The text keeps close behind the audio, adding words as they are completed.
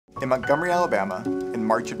In Montgomery, Alabama, in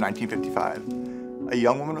March of 1955, a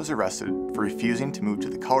young woman was arrested for refusing to move to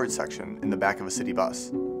the colored section in the back of a city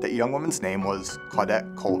bus. That young woman's name was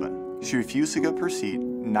Claudette Colvin. She refused to give up her seat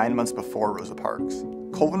 9 months before Rosa Parks.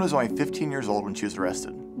 Colvin was only 15 years old when she was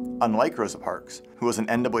arrested. Unlike Rosa Parks, who was an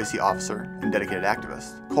NAACP officer and dedicated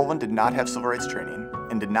activist, Colvin did not have civil rights training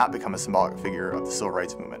and did not become a symbolic figure of the civil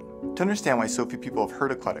rights movement. To understand why so few people have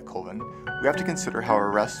heard of Claudette Colvin, we have to consider how her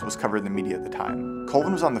arrest was covered in the media at the time.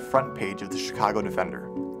 Colvin was on the front page of the Chicago Defender,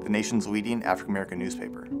 the nation's leading African-American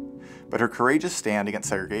newspaper. But her courageous stand against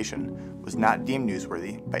segregation was not deemed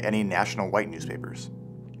newsworthy by any national white newspapers.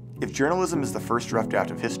 If journalism is the first rough draft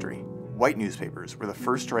of history, white newspapers were the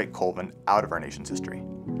first to write Colvin out of our nation's history.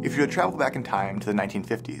 If you were to travel back in time to the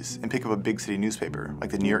 1950s and pick up a big city newspaper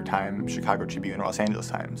like the New York Times, Chicago Tribune, or Los Angeles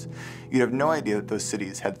Times, you'd have no idea that those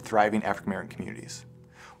cities had thriving African-American communities.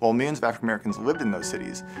 While millions of African-Americans lived in those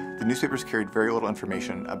cities, the newspapers carried very little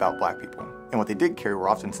information about black people, and what they did carry were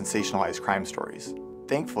often sensationalized crime stories.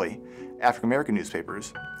 Thankfully, African-American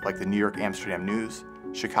newspapers, like the New York Amsterdam News,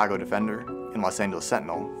 Chicago Defender, and Los Angeles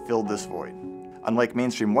Sentinel, filled this void. Unlike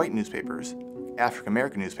mainstream white newspapers,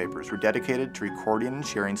 African-American newspapers were dedicated to recording and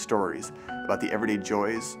sharing stories about the everyday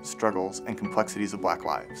joys, struggles, and complexities of black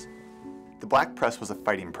lives. The black press was a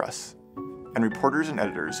fighting press, and reporters and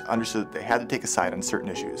editors understood that they had to take a side on certain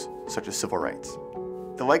issues, such as civil rights.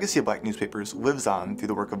 The legacy of black newspapers lives on through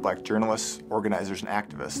the work of black journalists, organizers, and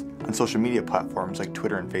activists on social media platforms like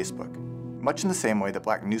Twitter and Facebook. Much in the same way that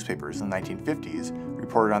black newspapers in the 1950s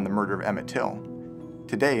reported on the murder of Emmett Till,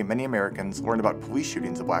 today many Americans learn about police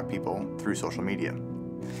shootings of black people through social media.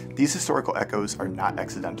 These historical echoes are not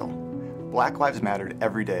accidental. Black lives mattered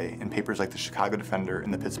every day in papers like the Chicago Defender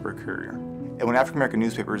and the Pittsburgh Courier. And when African-American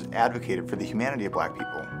newspapers advocated for the humanity of black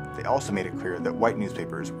people, they also made it clear that white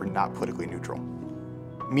newspapers were not politically neutral.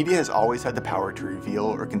 Media has always had the power to reveal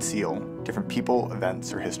or conceal different people,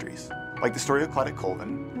 events, or histories. Like the story of Claudette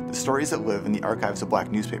Colvin, the stories that live in the archives of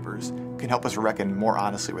black newspapers can help us reckon more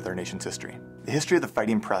honestly with our nation's history. The history of the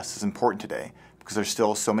fighting press is important today because there's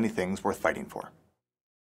still so many things worth fighting for.